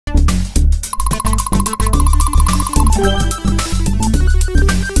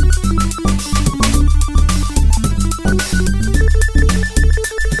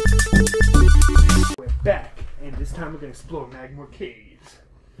more caves.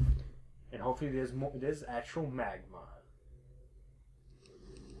 And hopefully there's actual magma.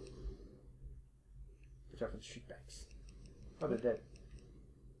 Watch out for the street backs. Oh, they're dead.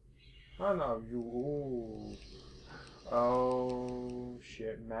 Oh no, you. Ooh. Oh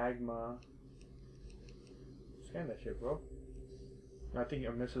shit, magma. Scan that shit, bro. I think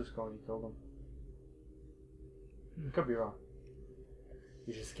a missile's going to kill them. Could be wrong.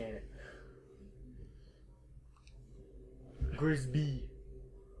 You should scan it. Grisby.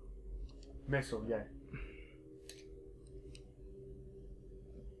 Missile, yeah.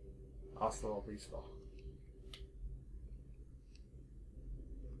 Hasta la vista.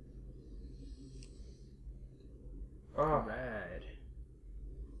 Oh. Bad.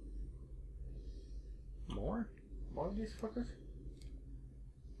 More? More of these fuckers?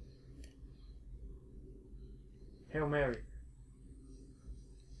 Hail Mary.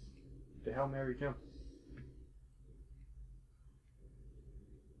 The Hail Mary jump.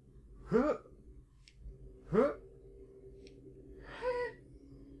 Huh. Huh.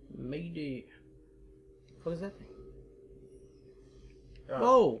 Mayday. What is that thing?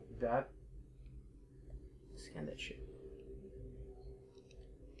 Whoa! That. Scan that shit.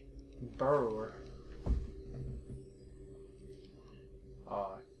 Burrower.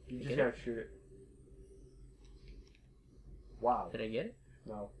 You just gotta shoot it. Wow. Did I get it?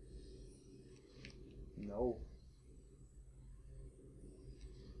 No. No.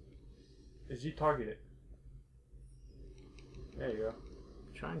 Is he targeted? There you go.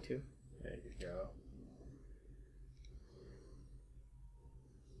 Trying to. There you go.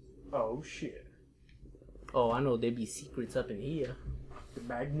 Oh shit. Oh, I know there be secrets up in here. The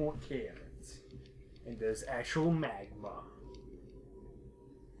magma caverns. And there's actual magma.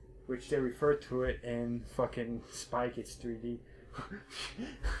 Which they refer to it in fucking Spike, it's 3D.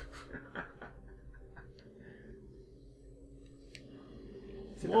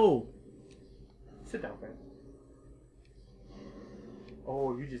 Whoa! Sit down, man.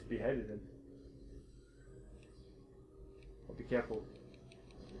 Oh, you just beheaded him. Oh, be careful.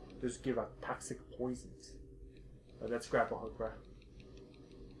 Just give out toxic poisons. Oh, that's grapple hook, right?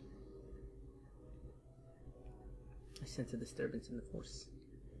 I sense a disturbance in the force.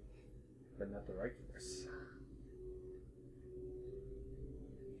 But not the right force.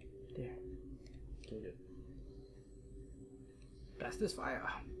 There. Okay, good. Blast this fire.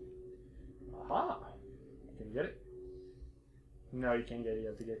 Aha! Can you get it? No, you can't get it. You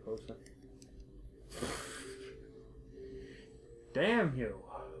have to get closer. Damn you!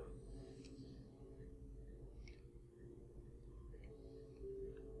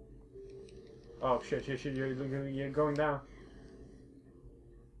 Oh shit! You're going down.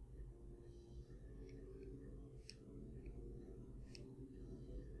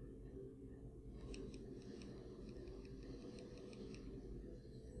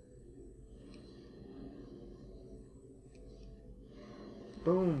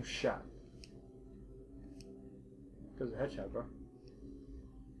 Boom shot. There's a headshot, bro.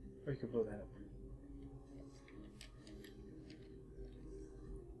 Or you can blow that up.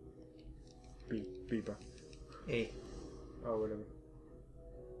 B, bro. A. Oh, whatever.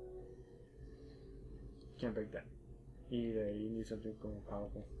 Can't break that. You need something more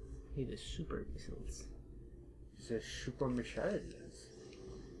powerful. Need the super missiles. It says super missiles.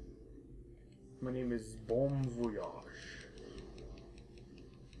 My name is Bon Voyage.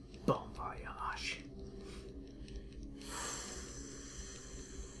 Bon voyage.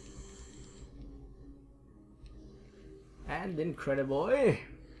 And Incrediboy.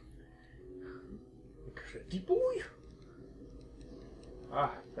 Incrediboy?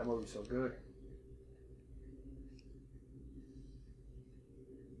 Ah, that movie's so good.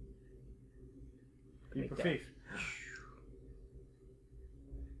 Leap of faith.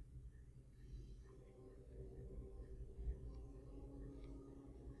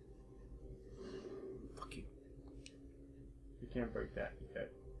 Fuck you. You can't break that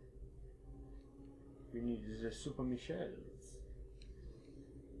yet. You need the super missiles.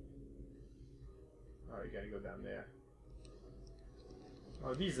 Oh, you gotta go down there.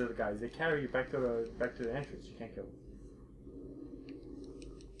 Oh, these are the guys. They carry you back to the entrance. You can't kill them.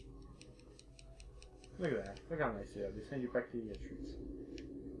 Look at that. Look how nice they are. They send you back to the entrance.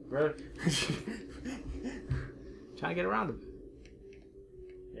 Really? Trying to get around him.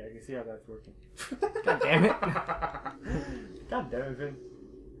 Yeah, I can see how that's working. God damn it. God damn it, Vin.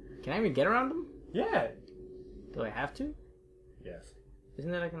 Can I even get around him? Yeah. Do I have to? Yes.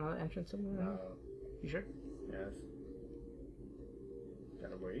 Isn't there like another entrance somewhere? No. You sure? Yes.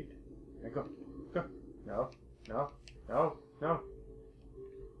 Gotta wait. And go. Go. No. No. No. No.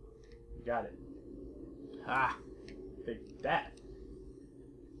 You got it. Ah. Take that.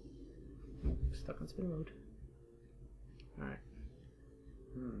 Stuck on spin mode. Alright.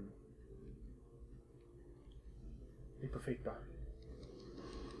 Leap of faith, bro.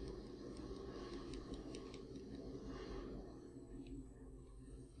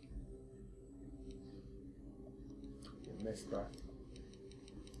 You missed, bro.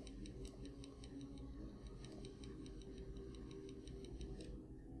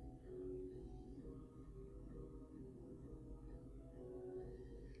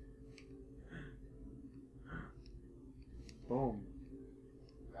 Boom.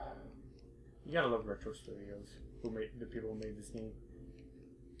 You gotta love Retro Studios, the people who made this game.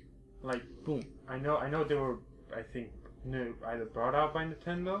 Like, boom. I know they were, I think, either brought out by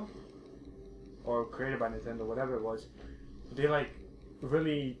Nintendo or created by Nintendo, whatever it was. They like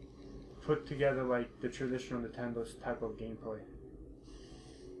really put together like the traditional Nintendo's type of gameplay.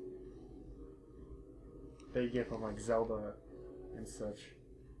 They get from like Zelda and such.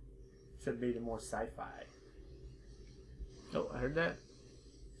 Except made it more sci-fi. Oh, I heard that.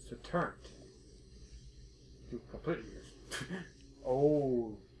 It's returned. Dude, completely.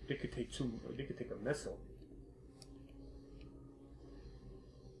 Oh, they could take a missile.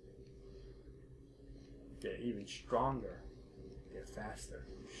 Get even stronger. Get faster.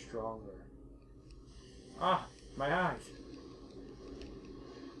 Stronger. Ah, my eyes.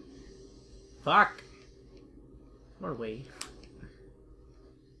 Fuck. Run away.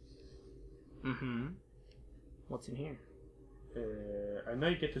 What's in here? I know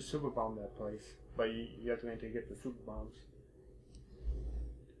you get to super bomb that place, but you have to wait until you get the super bombs.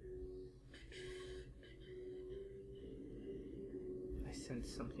 I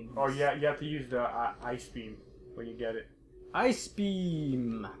sense something. Oh yeah, you have to use the ice beam when you get it. Ice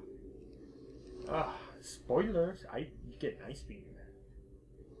beam. Spoilers. You get an ice beam.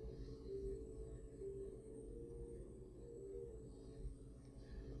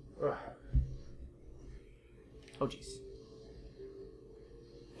 Ugh. Oh jeez.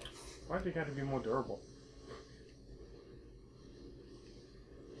 Why do they gotta be more durable?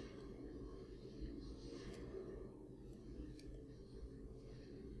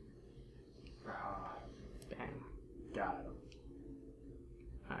 Bang. Got him.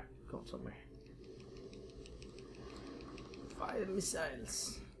 Alright, going somewhere. Fire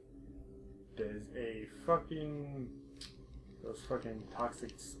missiles. There's a fucking... those fucking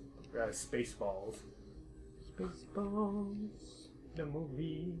toxic space balls. Space balls. The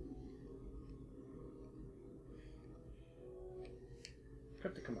movie.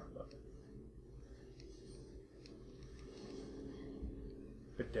 Cut the command button.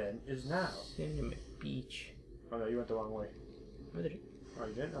 But then is now. Cinema Beach. Oh no, you went the wrong way. Where did it? Oh,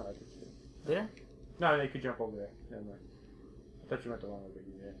 you didn't? No, I didn't. Did I? No, they could jump over there. Never mind. I thought you went the wrong way, but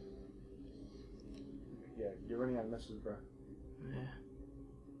you did. Yeah, you're running out of missiles, bro. Yeah.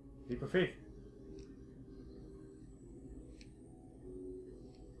 Leap of faith.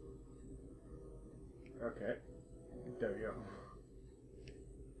 Okay. There we go.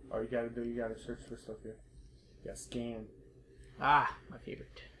 Oh, you gotta search for stuff here. Yeah, scan. Ah, my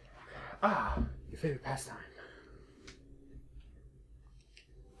favorite. Ah, your favorite pastime.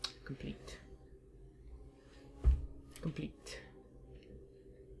 Complete. Complete.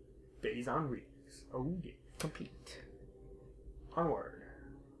 Days on Reeds. Oh yeah. Complete. Onward.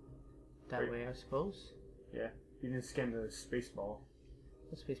 That Wait. way, I suppose. Yeah, you didn't scan the space ball.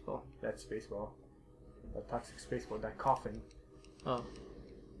 The space ball. That space ball. That toxic space ball. That coffin. Oh.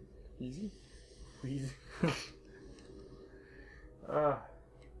 Easy? Please. Oh.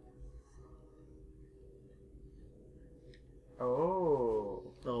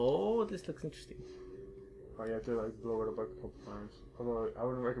 Oh, this looks interesting. Oh, you have to like blow it up like a couple times. Although I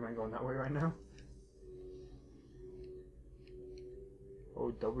wouldn't recommend going that way right now. Oh,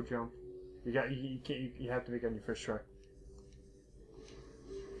 double jump. You can't. You have to make it on your first try.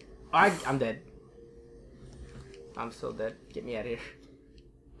 I'm dead. I'm so dead. Get me out of here.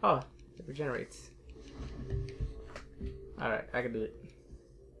 Oh, it regenerates. Alright, I can do it.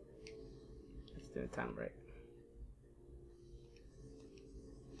 Let's do the time right.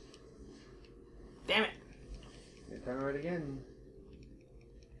 Damn it! Yeah, time right again.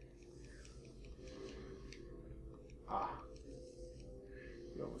 Ah.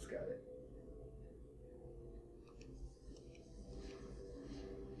 You almost got it.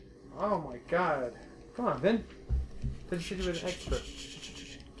 Oh my god. Come on, Vin. Then you should do an extra.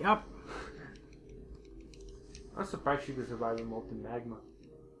 Get up! I'm surprised she could survive in molten magma.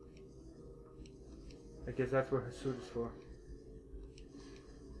 I guess that's what her suit is for.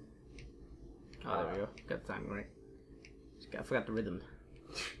 Oh, there we go. Got the timing right. I forgot the rhythm.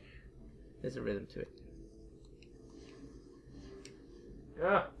 There's a rhythm to it.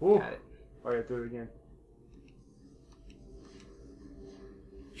 Yeah. Ooh. Got it. Oh yeah, do it again.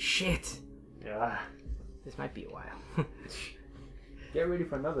 Shit. Yeah. This might be a while. Get ready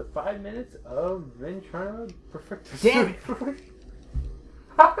for another 5 minutes of then trying to perfect the Damn it!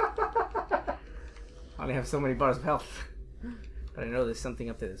 I only have so many bars of health. But I know there's something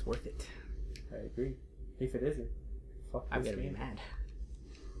up there that's worth it. I agree. If it isn't, fuck I'm this gonna be game. mad.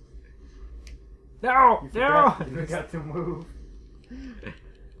 No! You No! forgot, you forgot to move.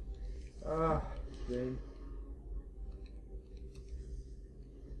 Then.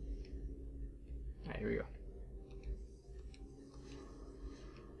 Alright, here we go.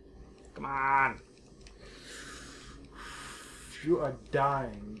 Come on! You are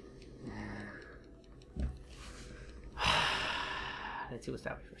dying. Let's see what's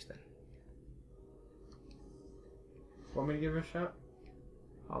that way first then. Want me to give it a shot?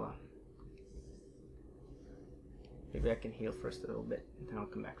 Hold on. Maybe I can heal first a little bit, and then I'll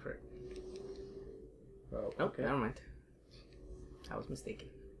come back for it. Oh, Nope, okay. never mind. I was mistaken.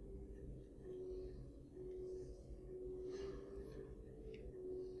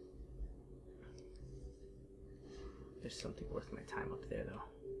 There's something worth my time up there, though.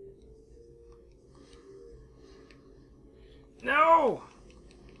 No!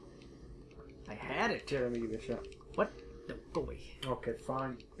 I had it. Here, let me give it a shot. What? No, go away. Okay,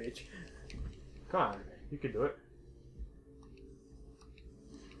 fine, bitch. Come on, you can do it.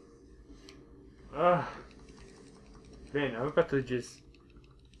 Man, I'm about to just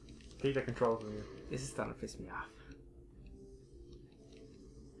take the control from you. This is starting to piss me off.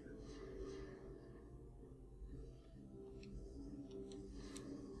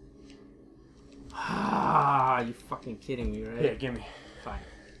 Ah, you fucking kidding me, right? Yeah, give me. Fine.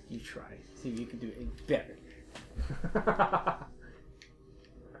 You try. See if you can do it better.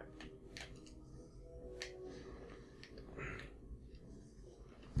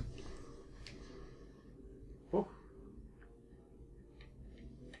 Ooh.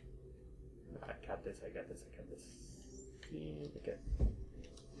 I got this, I got this, I got this. Okay.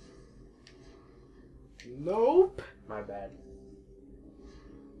 Nope. My bad.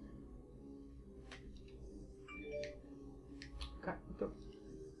 God,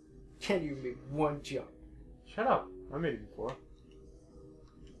 Can you make one jump? shut up. I made it before.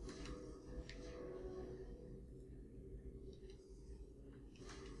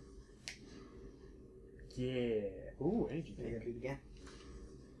 Yeah. Ooh, energy Are you tank. gonna do it again?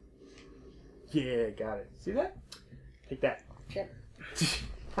 Yeah, got it. See that? Take that. Sure.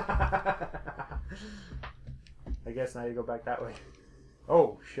 I guess now you go back that way.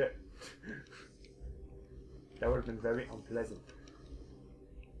 Oh, shit. That would have been very unpleasant.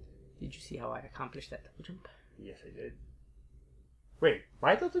 Did you see how I accomplished that double jump? Yes, I did. Wait,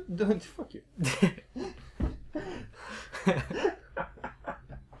 why don't fuck you?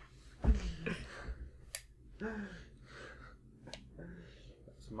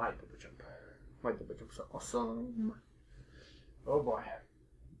 That's my double jump. My double jumps are awesome. Oh boy.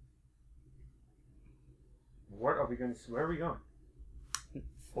 What are we going to? Where are we going?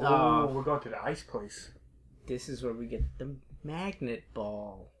 Oh, we're going to the ice place. This is where we get the magnet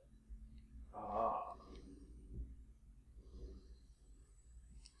ball. Ah.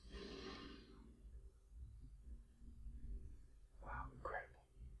 Wow, incredible.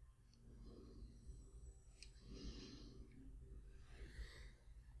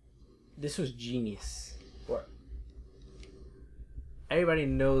 This was genius. What? Everybody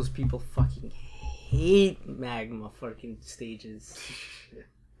knows people fucking hate magma fucking stages.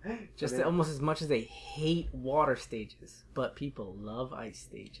 Just almost as much as they hate water stages. But people love ice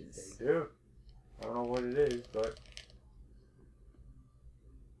stages. They do. I don't know what it is, but...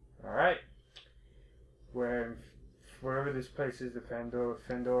 Alright. Wherever this place is, the Fendor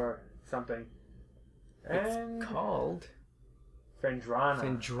something. And It's called Fendrana.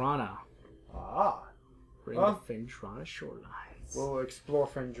 Fendrana. Ah. We're Well, in the Fendrana shorelines. We'll explore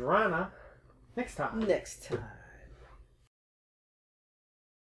Fendrana next time. Next time.